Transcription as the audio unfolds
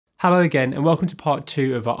Hello again and welcome to part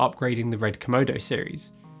 2 of our Upgrading the RED Komodo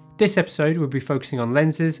series. This episode will be focusing on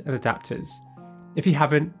lenses and adapters. If you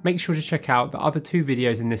haven't, make sure to check out the other 2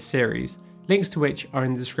 videos in this series, links to which are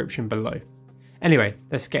in the description below. Anyway,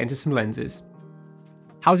 let's get into some lenses.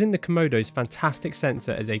 Housing the Komodo's fantastic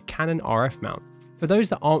sensor is a Canon RF mount. For those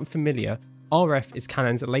that aren't familiar, RF is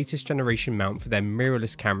Canon's latest generation mount for their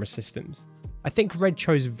mirrorless camera systems. I think RED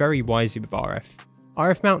chose very wisely with RF.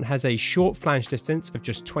 RF mount has a short flange distance of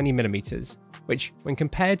just 20mm, which when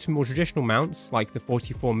compared to more traditional mounts like the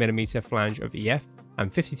 44mm flange of EF and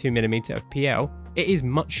 52mm of PL, it is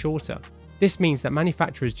much shorter. This means that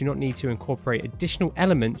manufacturers do not need to incorporate additional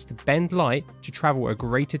elements to bend light to travel a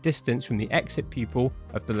greater distance from the exit pupil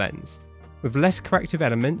of the lens. With less corrective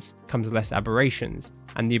elements comes less aberrations,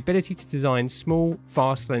 and the ability to design small,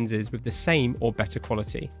 fast lenses with the same or better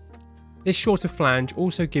quality. This shorter flange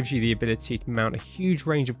also gives you the ability to mount a huge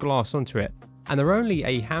range of glass onto it, and there are only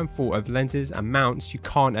a handful of lenses and mounts you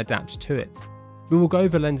can't adapt to it. We will go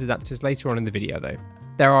over lens adapters later on in the video though.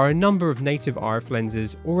 There are a number of native RF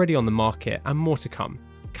lenses already on the market and more to come.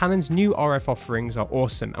 Canon's new RF offerings are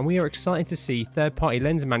awesome and we are excited to see third-party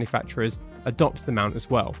lens manufacturers adopt the mount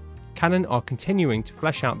as well. Canon are continuing to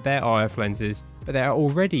flesh out their RF lenses, but there are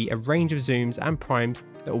already a range of zooms and primes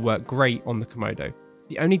that will work great on the Komodo.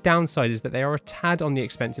 The only downside is that they are a tad on the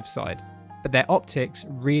expensive side, but their optics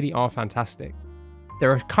really are fantastic.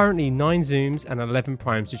 There are currently 9 zooms and 11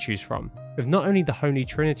 primes to choose from, with not only the holy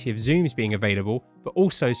trinity of zooms being available, but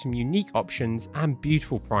also some unique options and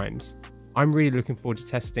beautiful primes. I'm really looking forward to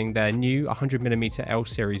testing their new 100mm L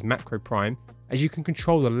series macro prime, as you can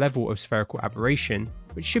control the level of spherical aberration,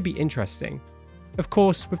 which should be interesting. Of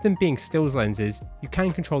course, with them being stills lenses, you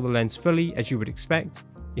can control the lens fully as you would expect.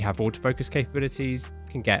 You have autofocus capabilities,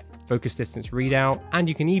 can get focus distance readout, and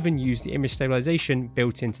you can even use the image stabilization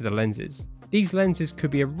built into the lenses. These lenses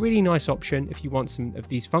could be a really nice option if you want some of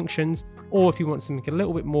these functions, or if you want something a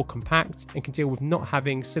little bit more compact and can deal with not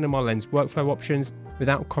having cinema lens workflow options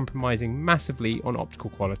without compromising massively on optical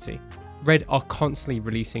quality. RED are constantly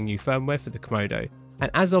releasing new firmware for the Komodo, and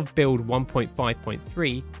as of build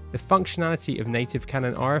 1.5.3, the functionality of native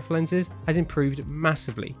Canon RF lenses has improved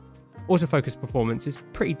massively. Autofocus performance is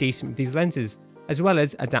pretty decent with these lenses, as well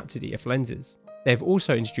as adapted EF lenses. They have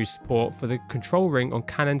also introduced support for the control ring on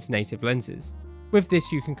Canon's native lenses. With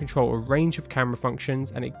this you can control a range of camera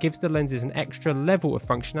functions and it gives the lenses an extra level of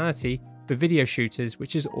functionality for video shooters,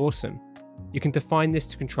 which is awesome. You can define this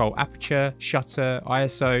to control aperture, shutter,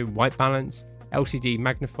 ISO, white balance, LCD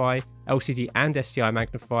magnify, LCD and SDI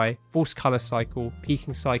magnify, false color cycle,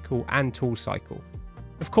 peaking cycle and tool cycle.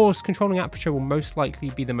 Of course, controlling aperture will most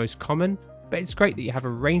likely be the most common, but it's great that you have a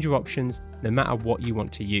range of options no matter what you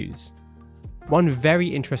want to use. One very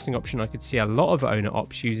interesting option I could see a lot of owner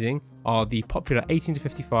ops using are the popular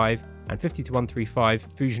 18-55 and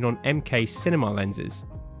 50-135 Fusionon MK cinema lenses.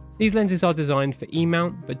 These lenses are designed for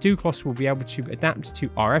E-mount, but Douglas will be able to adapt to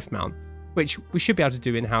RF mount, which we should be able to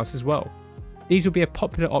do in-house as well. These will be a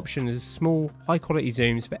popular option as small, high-quality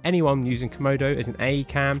zooms for anyone using Komodo as an AE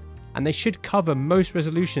cam, and they should cover most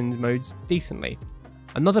resolution modes decently.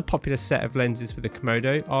 Another popular set of lenses for the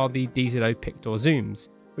Komodo are the D0 Pictor zooms,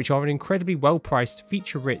 which are an incredibly well-priced,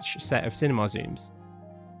 feature-rich set of cinema zooms.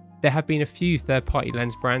 There have been a few third-party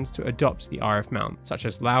lens brands to adopt the RF mount, such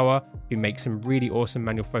as Laowa, who make some really awesome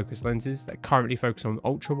manual focus lenses that currently focus on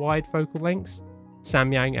ultra-wide focal lengths,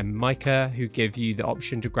 Samyang and Mica, who give you the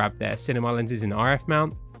option to grab their cinema lenses in RF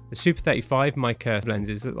mount. The Super 35 Mica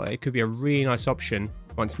lenses look like it could be a really nice option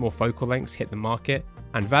once more focal lengths hit the market,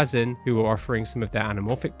 and Vazon, who are offering some of their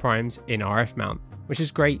anamorphic primes in RF mount, which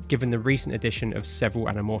is great given the recent addition of several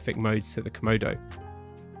anamorphic modes to the Komodo.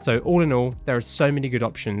 So all in all, there are so many good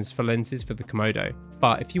options for lenses for the Komodo,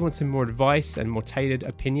 but if you want some more advice and more tailored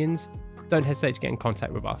opinions, don't hesitate to get in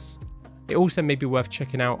contact with us. It also may be worth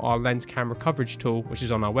checking out our lens camera coverage tool, which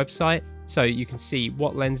is on our website, so you can see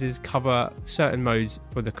what lenses cover certain modes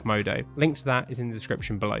for the Komodo. Link to that is in the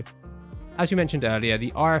description below. As we mentioned earlier,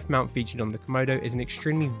 the RF mount featured on the Komodo is an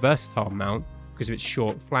extremely versatile mount because of its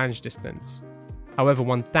short flange distance. However,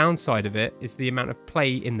 one downside of it is the amount of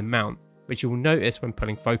play in the mount, which you will notice when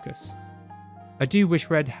pulling focus. I do wish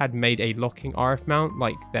RED had made a locking RF mount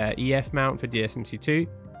like their EF mount for DSMC2,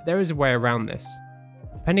 but there is a way around this.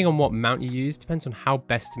 Depending on what mount you use depends on how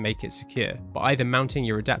best to make it secure, but either mounting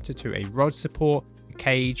your adapter to a rod support, a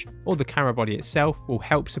cage, or the camera body itself will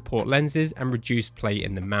help support lenses and reduce play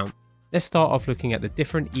in the mount. Let's start off looking at the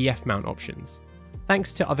different EF mount options.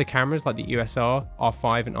 Thanks to other cameras like the USR,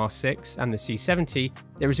 R5 and R6 and the C70,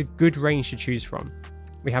 there is a good range to choose from.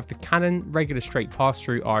 We have the Canon regular straight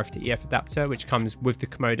pass-through RF to EF adapter, which comes with the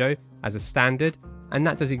Komodo as a standard, and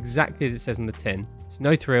that does exactly as it says on the tin. It's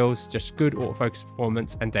no thrills, just good autofocus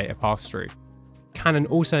performance and data pass-through. Canon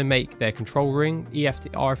also make their control ring EF to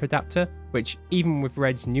RF adapter, which even with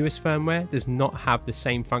RED's newest firmware does not have the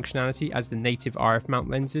same functionality as the native RF mount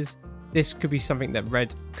lenses. This could be something that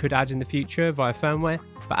RED could add in the future via firmware,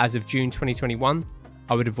 but as of June 2021,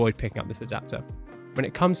 I would avoid picking up this adapter. When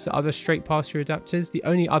it comes to other straight pass-through adapters, the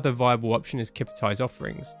only other viable option is Kipitai's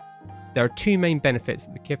offerings. There are two main benefits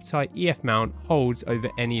that the Kipitai EF mount holds over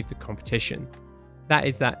any of the competition. That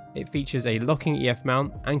is that it features a locking EF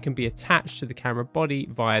mount and can be attached to the camera body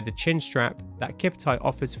via the chin strap that Kipitai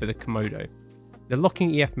offers for the Komodo. The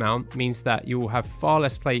locking EF mount means that you will have far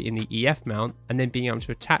less play in the EF mount, and then being able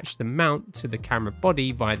to attach the mount to the camera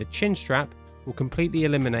body via the chin strap will completely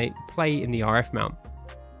eliminate play in the RF mount.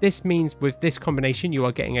 This means with this combination you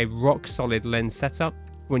are getting a rock solid lens setup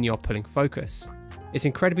when you are pulling focus. It's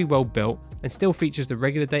incredibly well built and still features the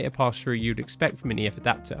regular data pass-through you'd expect from an EF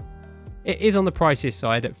adapter. It is on the pricier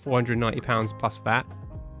side at £490 plus VAT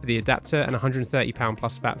for the adapter and £130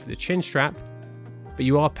 plus VAT for the chin strap, but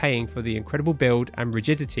you are paying for the incredible build and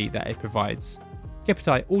rigidity that it provides.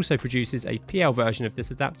 Kipitai also produces a PL version of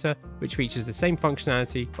this adapter, which features the same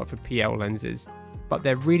functionality but for PL lenses, but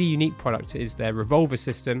their really unique product is their revolver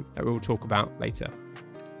system that we'll talk about later.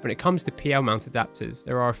 When it comes to PL mount adapters,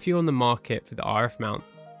 there are a few on the market for the RF mount.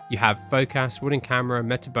 You have Vocas, Wooden Camera,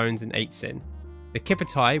 Metabones and 8sin. The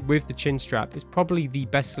Kipitai with the chin strap is probably the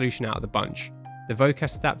best solution out of the bunch. The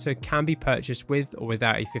Vocas adapter can be purchased with or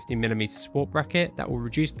without a 15mm support bracket that will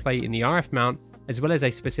reduce play in the RF mount, as well as a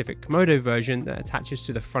specific Komodo version that attaches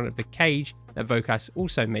to the front of the cage that Vocas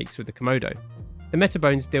also makes with the Komodo. The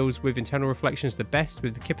Metabones deals with internal reflections the best,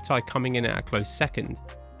 with the Kipitai coming in at a close second,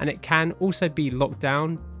 and it can also be locked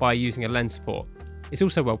down by using a lens support. It's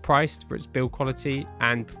also well priced for its build quality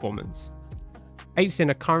and performance. 8sin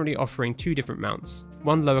are currently offering two different mounts,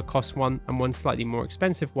 one lower cost one and one slightly more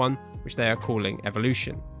expensive one, which they are calling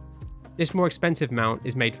Evolution. This more expensive mount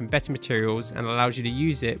is made from better materials and allows you to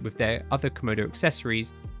use it with their other Komodo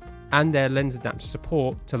accessories and their lens adapter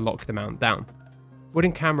support to lock the mount down.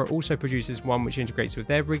 Wooden Camera also produces one which integrates with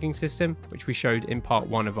their rigging system, which we showed in part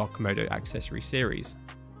 1 of our Komodo accessory series.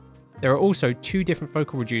 There are also two different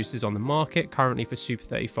focal reducers on the market currently for Super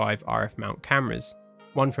 35 RF mount cameras,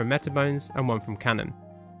 one from Metabones and one from Canon.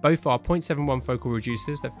 Both are 0.71 focal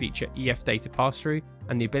reducers that feature EF data pass-through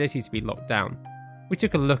and the ability to be locked down. We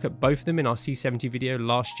took a look at both of them in our C70 video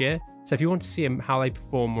last year, so if you want to see how they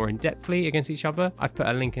perform more in-depthly against each other, I've put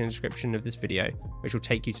a link in the description of this video, which will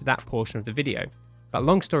take you to that portion of the video. But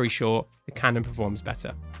long story short, the Canon performs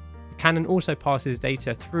better. The Canon also passes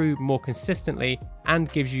data through more consistently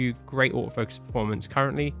and gives you great autofocus performance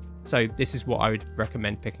currently, so this is what I would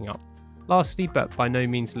recommend picking up. Lastly, but by no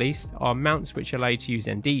means least, are mounts which allow you to use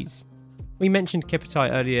NDs. We mentioned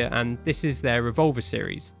Kipitai earlier, and this is their revolver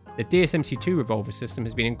series. The DSMC2 revolver system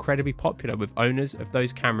has been incredibly popular with owners of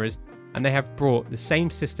those cameras, and they have brought the same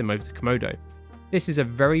system over to Komodo. This is a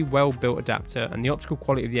very well built adapter and the optical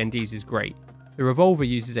quality of the NDs is great. The revolver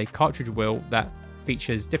uses a cartridge wheel that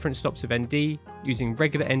features different stops of ND. Using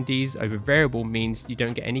regular NDs over variable means you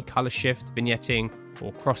don't get any color shift, vignetting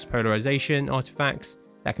or cross polarization artifacts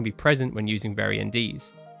that can be present when using vari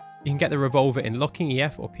NDs. You can get the revolver in locking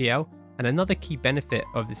EF or PL, and another key benefit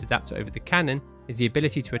of this adapter over the Canon is the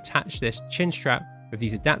ability to attach this chin strap with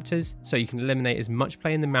these adapters so you can eliminate as much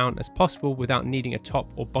play in the mount as possible without needing a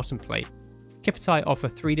top or bottom plate. Kipitai offer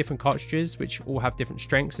 3 different cartridges which all have different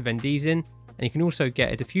strengths of NDs in, and you can also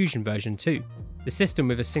get a diffusion version too. The system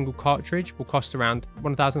with a single cartridge will cost around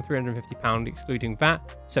 £1,350 excluding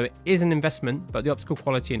VAT, so it is an investment, but the optical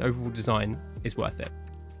quality and overall design is worth it.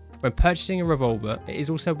 When purchasing a revolver, it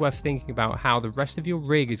is also worth thinking about how the rest of your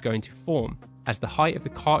rig is going to form, as the height of the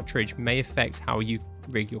cartridge may affect how you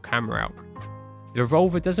rig your camera out. The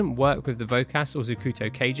revolver doesn't work with the Vocas or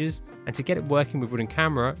Zacuto cages, and to get it working with Wooden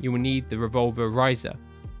Camera, you will need the revolver riser.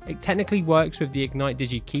 It technically works with the Ignite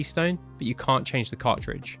Digi keystone, but you can't change the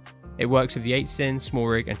cartridge. It works with the 8sin, small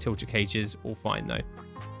rig and tilter cages, all fine though.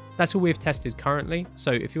 That's all we have tested currently,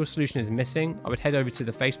 so if your solution is missing, I would head over to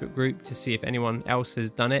the Facebook group to see if anyone else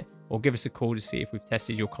has done it, or give us a call to see if we've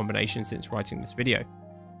tested your combination since writing this video.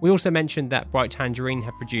 We also mentioned that Bright Tangerine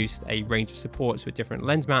have produced a range of supports with different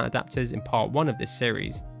lens mount adapters in part 1 of this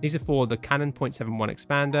series. These are for the Canon 0.71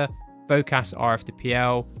 expander, Vocas RF to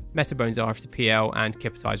PL, Metabones RF to PL and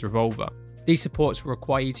Kipitai's revolver. These supports will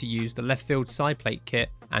require you to use the left field side plate kit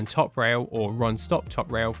and top rail or run stop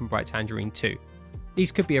top rail from Bright Tangerine 2.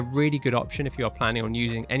 These could be a really good option if you are planning on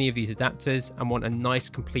using any of these adapters and want a nice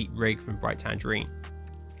complete rig from Bright Tangerine.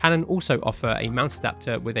 Canon also offer a mount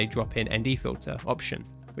adapter with a drop-in ND filter option.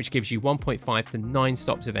 which gives you 1.5 to 9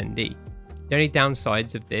 stops of ND. The only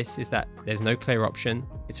downsides of this is that there's no clear option,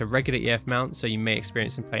 it's a regular EF mount, so you may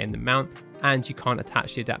experience some play in the mount, and you can't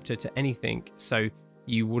attach the adapter to anything, so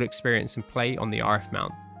you will experience some play on the RF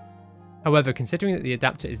mount. However, considering that the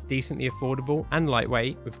adapter is decently affordable and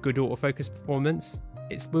lightweight with good autofocus performance,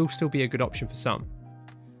 it will still be a good option for some.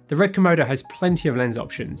 The RED Komodo has plenty of lens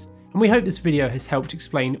options, and we hope this video has helped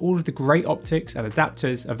explain all of the great optics and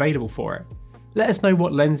adapters available for it. Let us know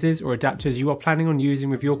what lenses or adapters you are planning on using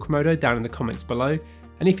with your Komodo down in the comments below,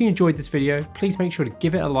 and if you enjoyed this video, please make sure to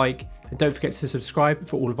give it a like and don't forget to subscribe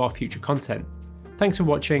for all of our future content. Thanks for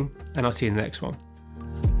watching, and I'll see you in the next one.